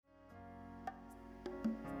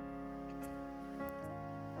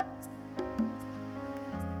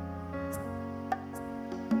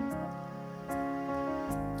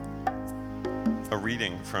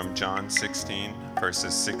reading from John 16,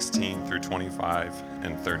 verses 16 through 25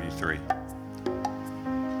 and 33.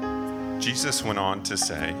 Jesus went on to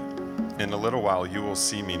say, "In a little while you will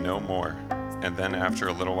see me no more, and then after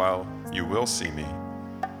a little while you will see me."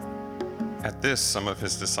 At this, some of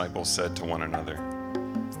his disciples said to one another,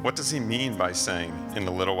 "What does he mean by saying, 'In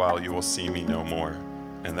a little while you will see me no more,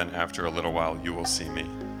 and then after a little while you will see me'?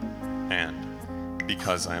 And,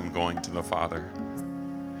 'Because I am going to the Father.'"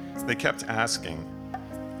 They kept asking,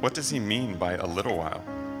 "What does he mean by a little while?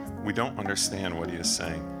 We don't understand what he is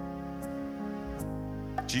saying."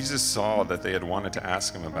 Jesus saw that they had wanted to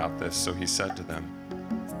ask him about this, so he said to them,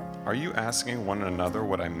 "Are you asking one another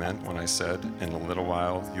what I meant when I said, 'In a little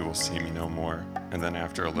while you will see me no more, and then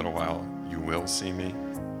after a little while you will see me'?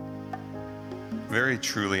 Very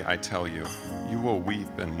truly I tell you, you will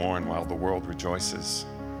weep and mourn while the world rejoices.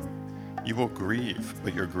 You will grieve,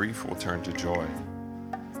 but your grief will turn to joy.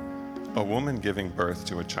 A woman giving birth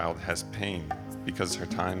to a child has pain because her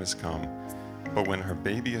time has come, but when her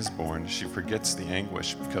baby is born, she forgets the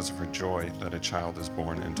anguish because of her joy that a child is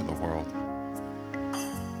born into the world.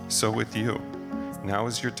 So with you, now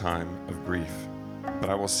is your time of grief, but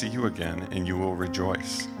I will see you again and you will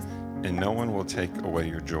rejoice, and no one will take away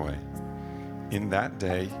your joy. In that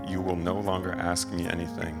day you will no longer ask me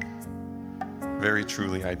anything. Very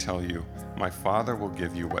truly I tell you, my Father will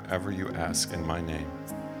give you whatever you ask in my name.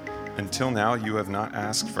 Until now you have not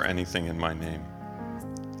asked for anything in my name.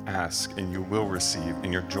 Ask and you will receive,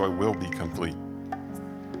 and your joy will be complete.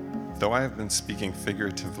 Though I have been speaking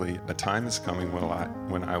figuratively, a time is coming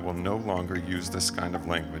when I will no longer use this kind of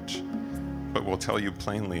language, but will tell you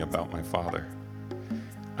plainly about my Father.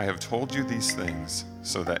 I have told you these things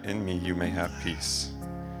so that in me you may have peace.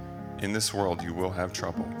 In this world you will have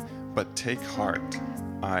trouble, but take heart,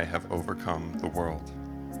 I have overcome the world."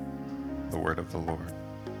 The word of the Lord.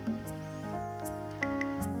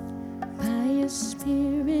 By your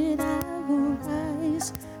Spirit I will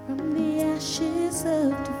rise from the ashes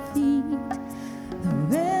of defeat. The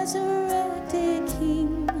resurrected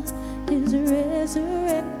King is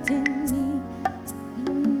resurrecting me.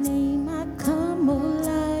 In your name I come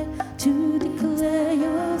alive to declare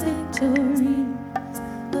your victory.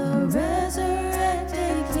 The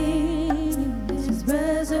resurrected King is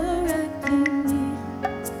resurrecting me.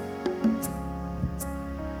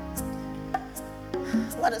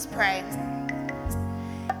 Let us pray.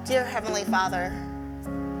 Dear Heavenly Father,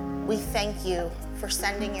 we thank you for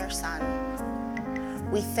sending your Son.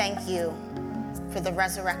 We thank you for the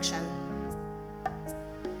resurrection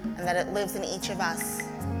and that it lives in each of us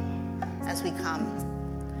as we come.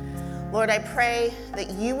 Lord, I pray that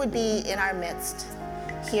you would be in our midst,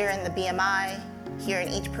 here in the BMI, here in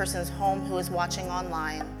each person's home who is watching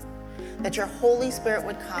online, that your Holy Spirit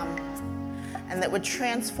would come and that would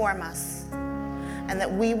transform us, and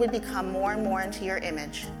that we would become more and more into your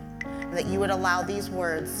image, and that you would allow these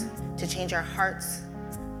words to change our hearts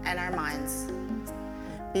and our minds.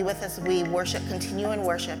 Be with us as we worship, continue in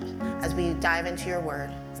worship, as we dive into your word.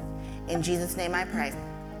 In Jesus' name I pray,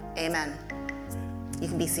 amen. You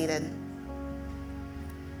can be seated.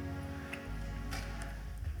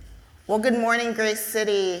 Well, good morning, Grace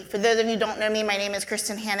City. For those of you who don't know me, my name is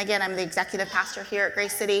Kristen Hannigan. I'm the executive pastor here at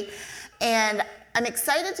Grace City, and I'm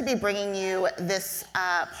excited to be bringing you this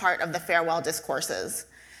part of the farewell discourses.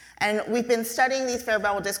 And we've been studying these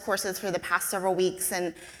farewell discourses for the past several weeks,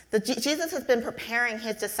 and Jesus has been preparing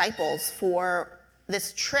his disciples for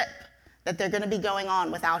this trip that they're going to be going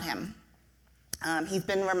on without him. He's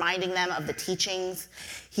been reminding them of the teachings.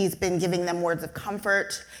 He's been giving them words of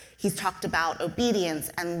comfort. He's talked about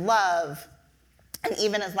obedience and love, and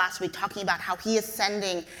even as last week, talking about how he is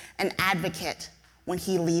sending an advocate when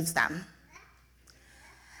he leaves them.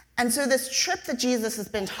 And so this trip that Jesus has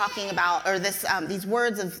been talking about, or these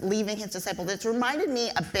words of leaving his disciples, it's reminded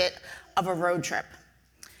me a bit of a road trip.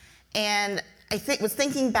 And I was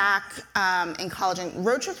thinking back in college, and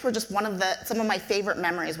road trips were just some of my favorite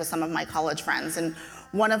memories with some of my college friends. And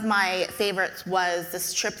one of my favorites was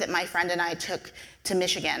this trip that my friend and I took to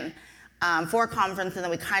Michigan for a conference, and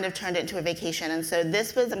then we kind of turned it into a vacation. And so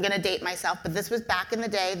this was, I'm going to date myself, but this was back in the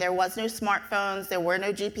day. There was no smartphones, there were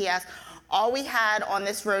no GPS. All we had on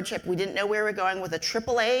this road trip, we didn't know where we were going, with a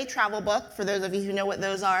AAA travel book, for those of you who know what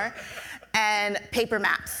those are, and paper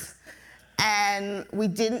maps. And we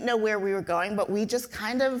didn't know where we were going, but we just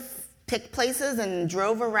kind of picked places and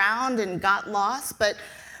drove around and got lost, but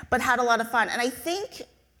had a lot of fun. And I think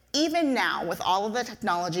even now, with all of the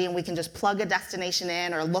technology, and we can just plug a destination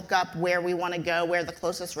in or look up where we want to go, where the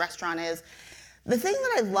closest restaurant is, the thing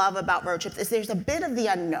that I love about road trips is there's a bit of the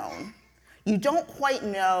unknown. You don't quite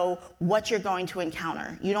know what you're going to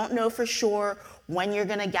encounter. You don't know for sure when you're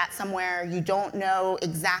going to get somewhere. You don't know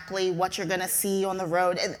exactly what you're going to see on the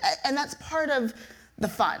road. And that's part of the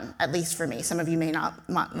fun, at least for me. Some of you may not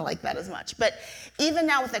like that as much. But even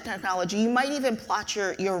now with the technology, you might even plot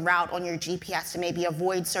your route on your GPS to maybe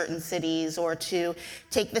avoid certain cities, or to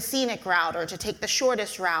take the scenic route, or to take the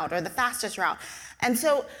shortest route or the fastest route. And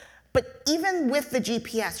so, but even with the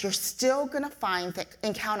GPS, you're still going to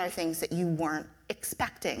encounter things that you weren't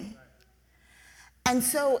expecting. And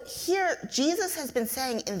so here, Jesus has been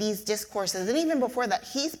saying in these discourses, and even before that,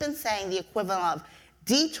 he's been saying the equivalent of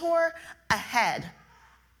detour ahead.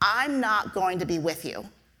 I'm not going to be with you.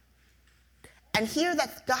 And here,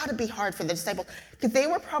 that's got to be hard for the disciples, because they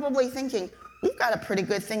were probably thinking, we've got a pretty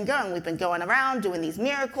good thing going. We've been going around doing these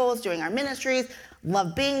miracles, doing our ministries,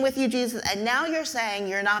 love being with you, Jesus, and now you're saying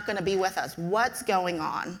you're not going to be with us. What's going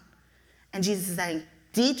on? And Jesus is saying,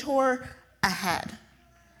 detour ahead.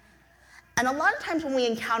 And a lot of times when we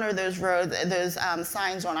encounter those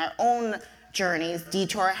signs on our own journeys,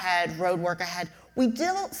 detour ahead, road work ahead, we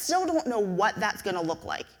still don't know what that's going to look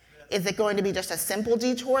like. Is it going to be just a simple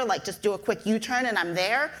detour, like just do a quick U-turn and I'm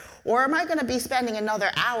there? Or am I going to be spending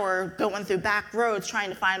another hour going through back roads trying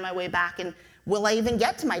to find my way back? And will I even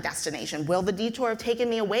get to my destination? Will the detour have taken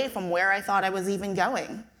me away from where I thought I was even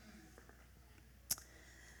going?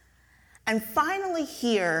 And finally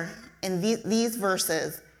here in these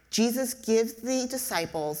verses, Jesus gives the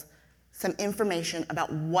disciples some information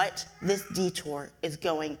about what this detour is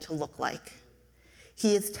going to look like.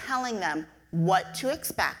 He is telling them what to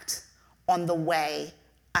expect on the way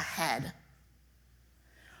ahead.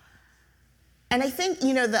 And I think,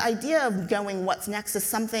 the idea of going what's next is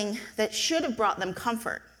something that should have brought them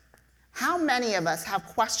comfort. How many of us have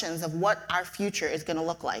questions of what our future is going to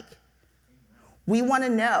look like? We want to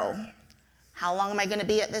know, how long am I going to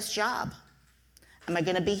be at this job? Am I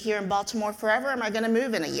going to be here in Baltimore forever? Am I going to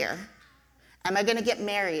move in a year? Am I going to get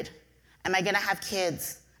married? Am I going to have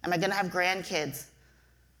kids? Am I going to have grandkids?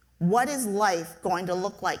 What is life going to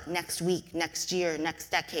look like next week, next year,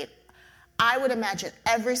 next decade? I would imagine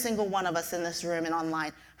every single one of us in this room and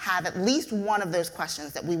online have at least one of those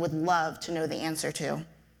questions that we would love to know the answer to.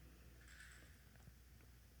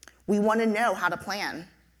 We want to know how to plan.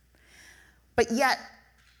 But yet,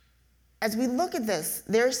 as we look at this,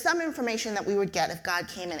 there is some information that we would get if God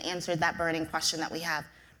came and answered that burning question that we have,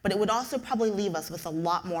 but it would also probably leave us with a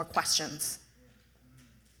lot more questions.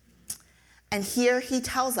 And here he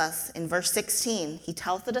tells us in verse 16, he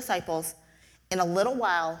tells the disciples, in a little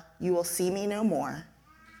while you will see me no more,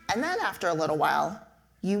 and then after a little while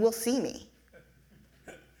you will see me.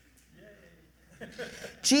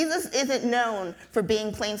 Jesus isn't known for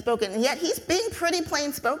being plain-spoken, and yet he's being pretty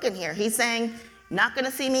plain-spoken here. He's saying, not going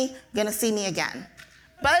to see me, going to see me again.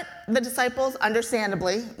 But the disciples,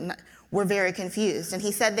 understandably, were very confused. And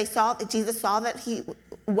he said Jesus saw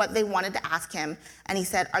what they wanted to ask him, and he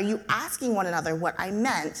said, are you asking one another what I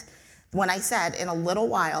meant when I said, in a little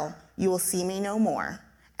while you will see me no more,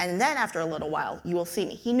 and then after a little while you will see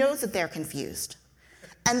me? He knows that they're confused.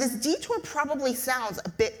 And this detour probably sounds a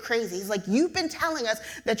bit crazy. He's like, you've been telling us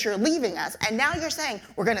that you're leaving us, and now you're saying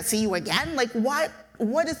we're going to see you again? Like,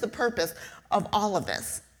 what is the purpose of all of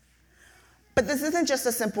this? But this isn't just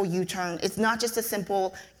a simple U-turn. It's not just a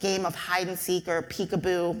simple game of hide and seek or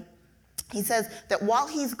peekaboo. He says that while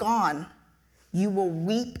he's gone, you will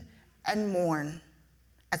weep and mourn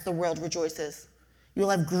as the world rejoices. You will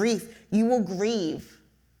have grief. You will grieve,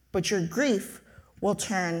 but your grief will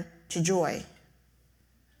turn to joy.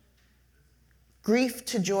 Grief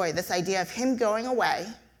to joy, this idea of him going away.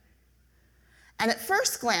 And at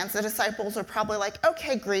first glance, the disciples are probably like,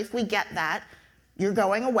 okay, grief, we get that. You're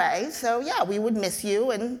going away, so yeah, we would miss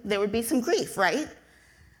you, and there would be some grief, right?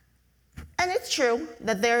 And it's true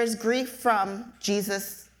that there is grief from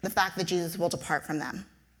Jesus, the fact that Jesus will depart from them.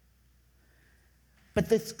 But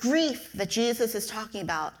this grief that Jesus is talking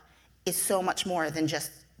about is so much more than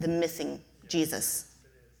just the missing Jesus.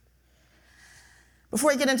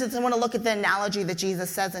 Before I get into this, I want to look at the analogy that Jesus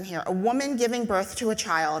says in here. A woman giving birth to a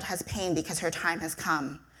child has pain because her time has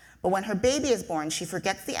come. But when her baby is born, she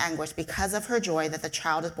forgets the anguish because of her joy that the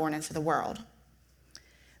child is born into the world.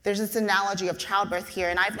 There's this analogy of childbirth here,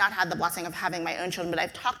 and I've not had the blessing of having my own children, but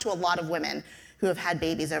I've talked to a lot of women who have had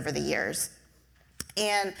babies over the years.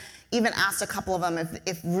 And even asked a couple of them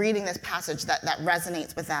if reading this passage that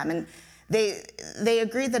resonates with them. And they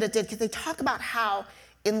agreed that it did, because they talk about how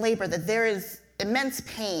in labor that there is immense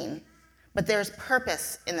pain, but there's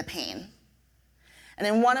purpose in the pain. And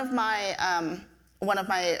then one of my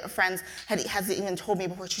friends has even told me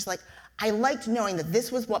before, she's like, I liked knowing that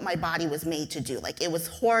this was what my body was made to do. Like, it was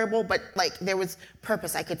horrible, but like there was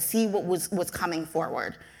purpose. I could see what was coming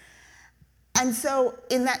forward. And so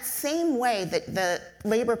in that same way that the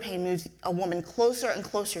labor pain moves a woman closer and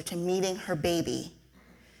closer to meeting her baby,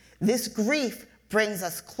 this grief brings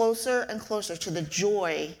us closer and closer to the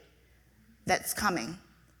joy that's coming.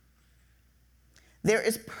 There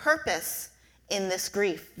is purpose in this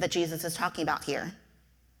grief that Jesus is talking about here.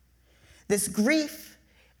 This grief,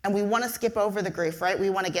 and we want to skip over the grief, right?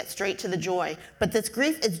 We want to get straight to the joy. But this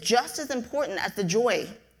grief is just as important as the joy.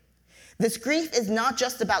 This grief is not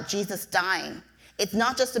just about Jesus dying. It's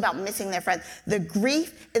not just about missing their friend. The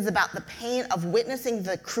grief is about the pain of witnessing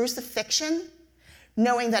the crucifixion,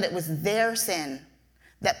 knowing that it was their sin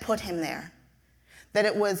that put him there. That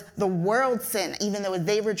it was the world's sin, even though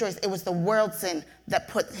they rejoiced, it was the world's sin that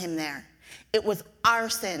put him there. It was our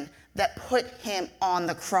sin that put him on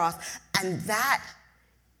the cross. And that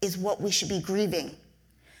is what we should be grieving.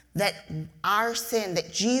 That our sin,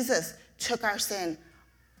 that Jesus took our sin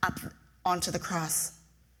up onto the cross.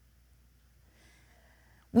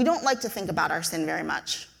 We don't like to think about our sin very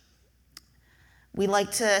much. We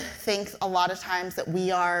like to think a lot of times that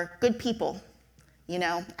we are good people. You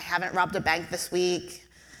know, I haven't robbed a bank this week,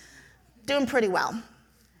 doing pretty well.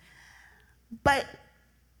 But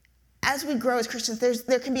as we grow as Christians,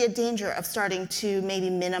 there can be a danger of starting to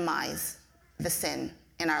maybe minimize the sin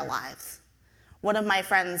in our lives. One of my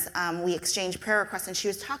friends, we exchanged prayer requests, and she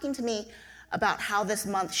was talking to me about how this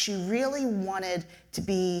month she really wanted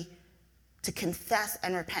to confess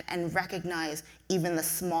and repent and recognize even the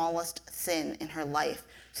smallest sin in her life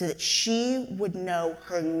so that she would know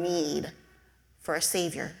her need for a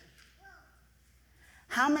Savior.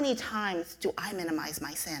 How many times do I minimize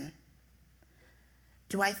my sin?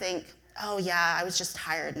 Do I think, oh yeah, I was just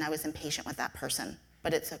tired and I was impatient with that person,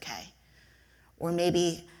 but it's okay? Or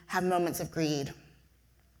maybe have moments of greed,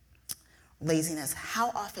 laziness. How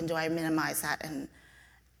often do I minimize that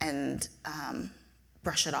and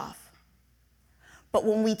brush it off? But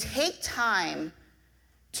when we take time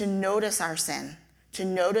to notice our sin, to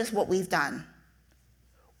notice what we've done,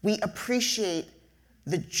 we appreciate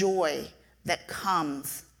the joy that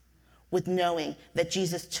comes with knowing that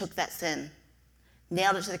Jesus took that sin,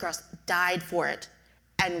 nailed it to the cross, died for it,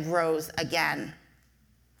 and rose again.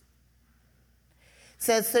 It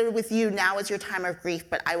says, so with you, now is your time of grief,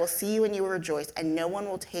 but I will see you and you will rejoice, and no one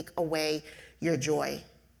will take away your joy.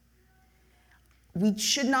 We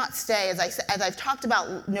should not stay, as I've talked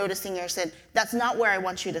about noticing your sin, that's not where I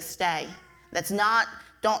want you to stay. That's not,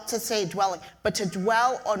 don't to say dwelling, but to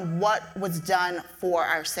dwell on what was done for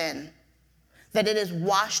our sin, that it is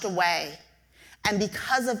washed away. And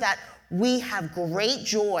because of that, we have great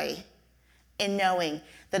joy in knowing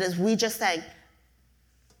that, as we just sang,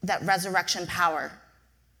 that resurrection power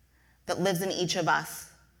that lives in each of us.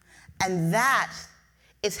 And that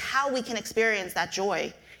is how we can experience that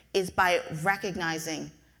joy, is by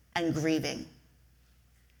recognizing and grieving.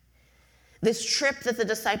 This trip that the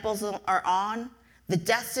disciples are on, the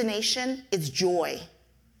destination is joy.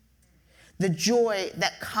 The joy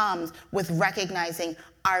that comes with recognizing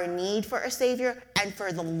our need for a Savior and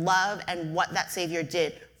for the love and what that Savior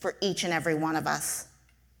did for each and every one of us.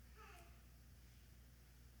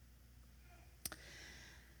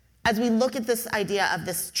 As we look at this idea of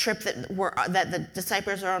this trip that the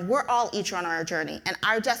disciples are on, we're all each on our journey, and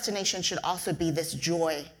our destination should also be this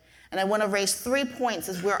joy. And I want to raise 3 points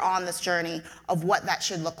as we're on this journey of what that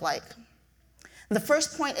should look like. The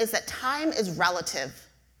first point is that time is relative.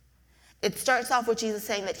 It starts off with Jesus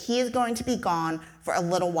saying that he is going to be gone for a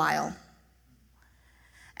little while.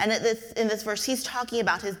 And in this verse, he's talking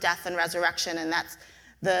about his death and resurrection, and that's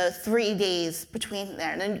the 3 days between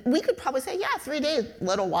there. And we could probably say, yeah, 3 days,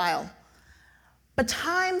 little while. But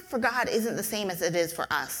time for God isn't the same as it is for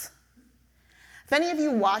us. If any of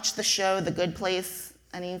you watch the show The Good Place,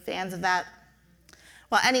 any fans of that?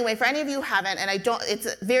 Well, anyway, for any of you who haven't, and it's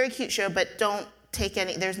a very cute show, but don't take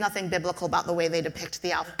there's nothing biblical about the way they depict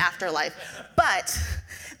the afterlife. But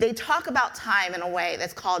they talk about time in a way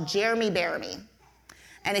that's called Jeremy Bear Me.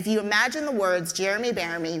 And if you imagine the words Jeremy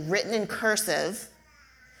Bear Me written in cursive,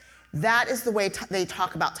 that is the way they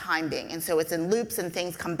talk about time being. And so it's in loops, and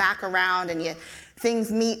things come back around, and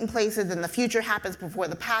things meet in places, and the future happens before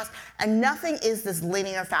the past. And nothing is this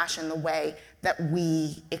linear fashion the way that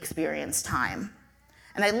we experience time.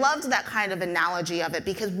 And I loved that kind of analogy of it,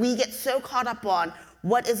 because we get so caught up on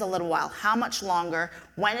what is a little while, how much longer,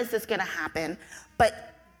 when is this going to happen?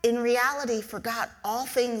 But in reality, for God, all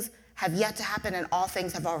things have yet to happen, and all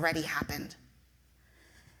things have already happened.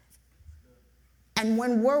 And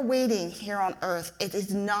when we're waiting here on earth, it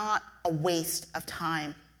is not a waste of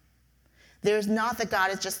time. There's not that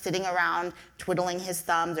God is just sitting around twiddling his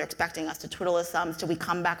thumbs or expecting us to twiddle his thumbs till we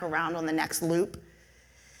come back around on the next loop.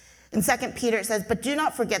 In 2 Peter, it says, "But do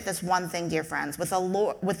not forget this one thing, dear friends. With the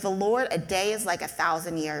Lord, a day is like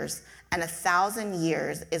 1,000 years, and 1,000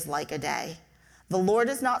 years is like a day. The Lord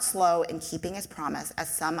is not slow in keeping his promise, as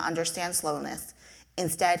some understand slowness.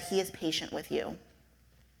 Instead, he is patient with you."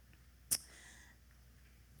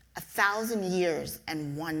 1,000 years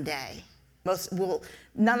and one day.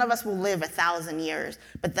 None of us will live 1,000 years,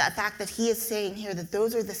 but the fact that he is saying here that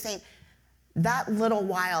those are the same, that little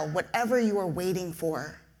while, whatever you are waiting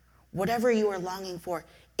for, whatever you are longing for,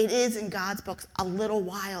 it is in God's books a little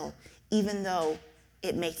while, even though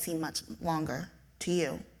it may seem much longer to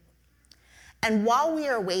you. And while we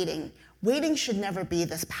are waiting should never be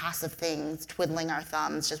this passive thing, twiddling our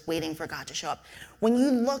thumbs, just waiting for God to show up. When you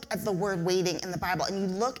look at the word waiting in the Bible and you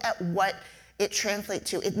look at what it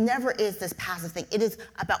translates to, it never is this passive thing. It is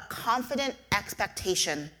about confident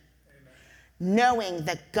expectation, knowing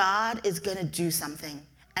that God is going to do something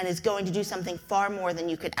and is going to do something far more than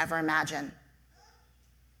you could ever imagine.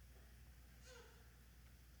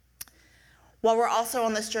 While we're also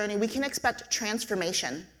on this journey, we can expect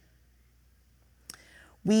transformation.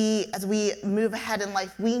 As we move ahead in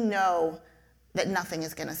life, we know that nothing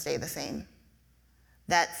is going to stay the same,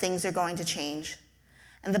 that things are going to change.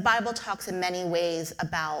 And the Bible talks in many ways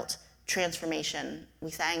about transformation.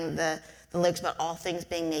 We sang the lyrics about all things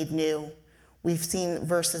being made new. We've seen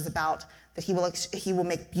verses about that he will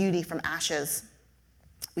make beauty from ashes.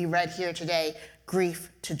 We read here today,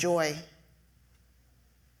 grief to joy.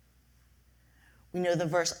 We know the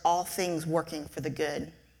verse, all things working for the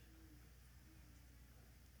good.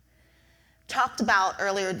 Talked about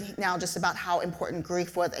earlier now just about how important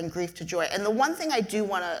grief was and grief to joy. And the one thing I do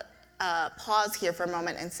want to pause here for a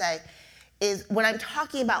moment and say is when I'm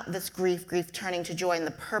talking about this grief turning to joy and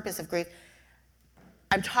the purpose of grief,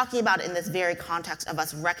 I'm talking about it in this very context of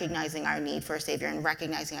us recognizing our need for a Savior and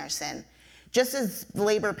recognizing our sin. Just as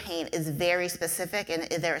labor pain is very specific and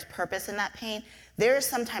there is purpose in that pain, there is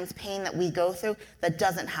sometimes pain that we go through that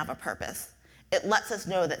doesn't have a purpose. It lets us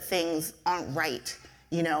know that things aren't right.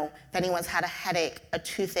 You know, if anyone's had a headache, a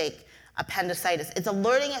toothache, appendicitis, it's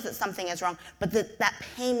alerting us that something is wrong, but that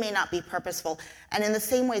pain may not be purposeful. And in the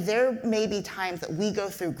same way, there may be times that we go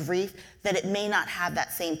through grief that it may not have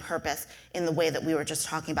that same purpose in the way that we were just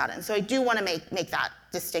talking about it. And so I do want to make that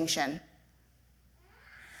distinction.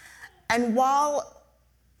 And while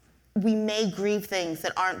we may grieve things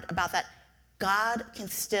that aren't about that, God can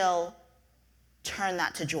still turn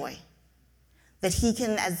that to joy. That he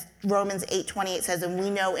can, as Romans 8:28 says, and we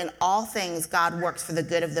know in all things God works for the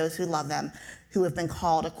good of those who love them, who have been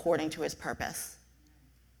called according to his purpose.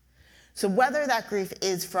 So whether that grief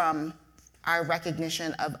is from our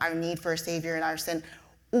recognition of our need for a Savior and our sin,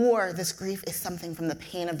 or this grief is something from the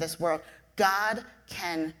pain of this world, God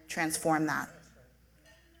can transform that.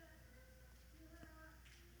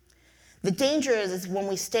 The danger is when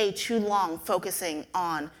we stay too long focusing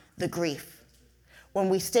on the grief. When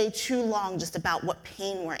we stay too long just about what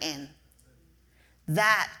pain we're in,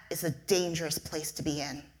 that is a dangerous place to be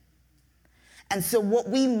in. And so what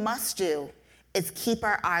we must do is keep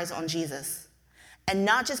our eyes on Jesus. And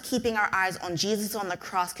not just keeping our eyes on Jesus on the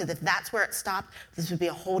cross, because if that's where it stopped, this would be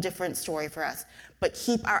a whole different story for us. But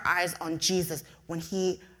keep our eyes on Jesus when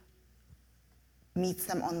he meets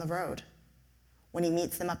them on the road, when he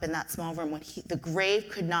meets them up in that small room, when the grave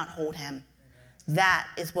could not hold him. That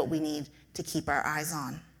is what we need to keep our eyes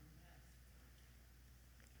on.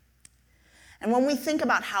 And when we think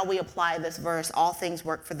about how we apply this verse, all things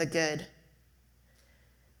work for the good,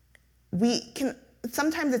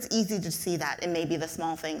 sometimes it's easy to see that in maybe the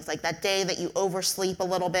small things, like that day that you oversleep a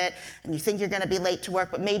little bit and you think you're going to be late to work,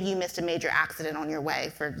 but maybe you missed a major accident on your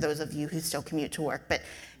way, for those of you who still commute to work. But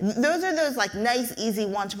those are those like nice, easy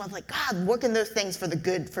one-to-one, like God working those things for the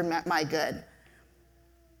good, for my good.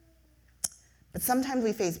 But sometimes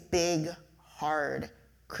we face big, hard,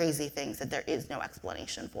 crazy things that there is no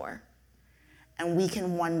explanation for. And we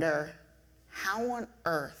can wonder, how on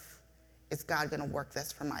earth is God going to work this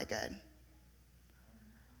for my good?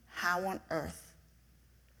 How on earth?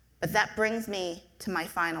 But that brings me to my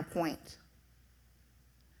final point.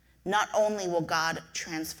 Not only will God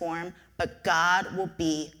transform, but God will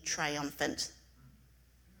be triumphant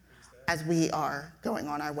as we are going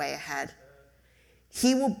on our way ahead.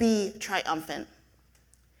 He will be triumphant.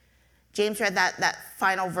 James read that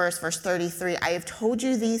final verse, verse 33. I have told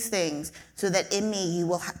you these things so that in me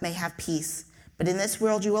you may have peace. But in this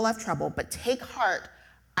world you will have trouble. But take heart,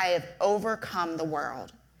 I have overcome the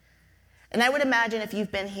world. And I would imagine if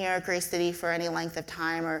you've been here at Grace City for any length of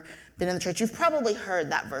time or been in the church, you've probably heard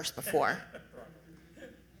that verse before.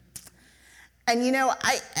 And you know,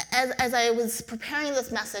 as I was preparing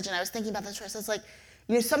this message and I was thinking about this verse, I was like,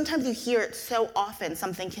 You know, sometimes you hear it so often,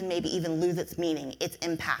 something can maybe even lose its meaning, its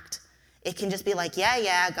impact. It can just be like,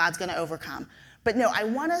 yeah, God's going to overcome. But no, I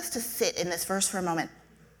want us to sit in this verse for a moment.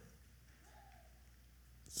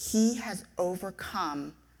 He has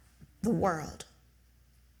overcome the world.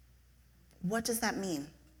 What does that mean?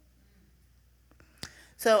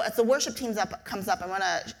 So as the worship team comes up, I want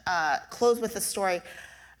to close with a story.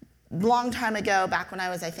 Long time ago, back when I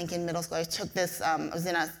was, I think, in middle school, I took this, I was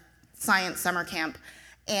in a science summer camp,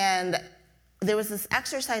 and there was this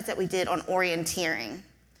exercise that we did on orienteering.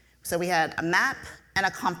 So we had a map and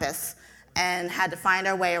a compass and had to find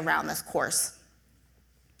our way around this course.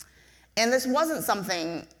 And this wasn't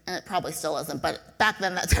something, and it probably still isn't, but back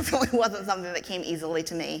then that definitely wasn't something that came easily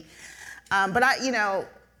to me. But I,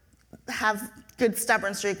 have good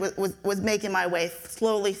stubborn streak was making my way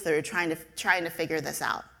slowly through trying to figure this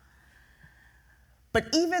out. But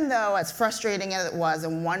even though, as frustrating as it was,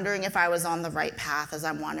 and wondering if I was on the right path as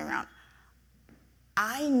I'm wandering around,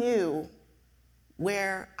 I knew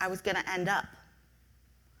where I was going to end up.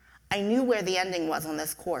 I knew where the ending was on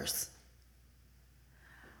this course.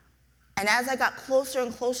 And as I got closer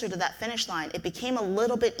and closer to that finish line, it became a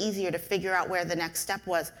little bit easier to figure out where the next step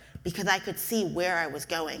was because I could see where I was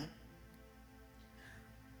going.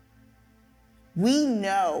 We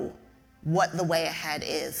know what the way ahead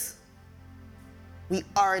is. We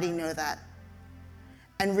already know that.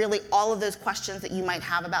 And really, all of those questions that you might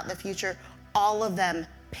have about the future, all of them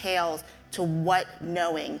pales to what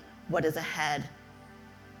knowing what is ahead,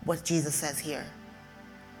 what Jesus says here,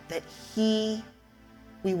 that we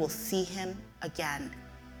will see him again.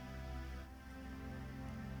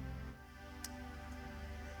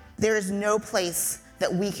 There is no place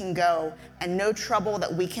that we can go and no trouble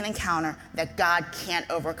that we can encounter that God can't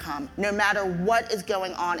overcome. No matter what is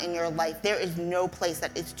going on in your life, there is no place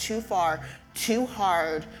that is too far, too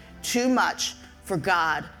hard, too much for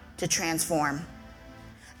God to transform,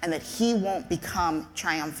 and that he won't become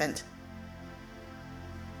triumphant.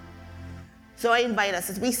 So I invite us,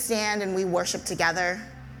 as we stand and we worship together,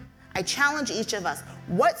 I challenge each of us,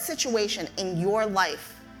 what situation in your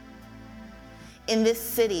life, in this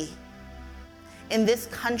city, in this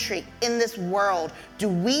country, in this world, do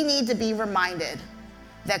we need to be reminded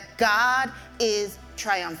that God is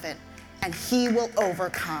triumphant and he will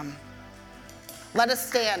overcome? Let us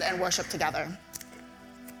stand and worship together.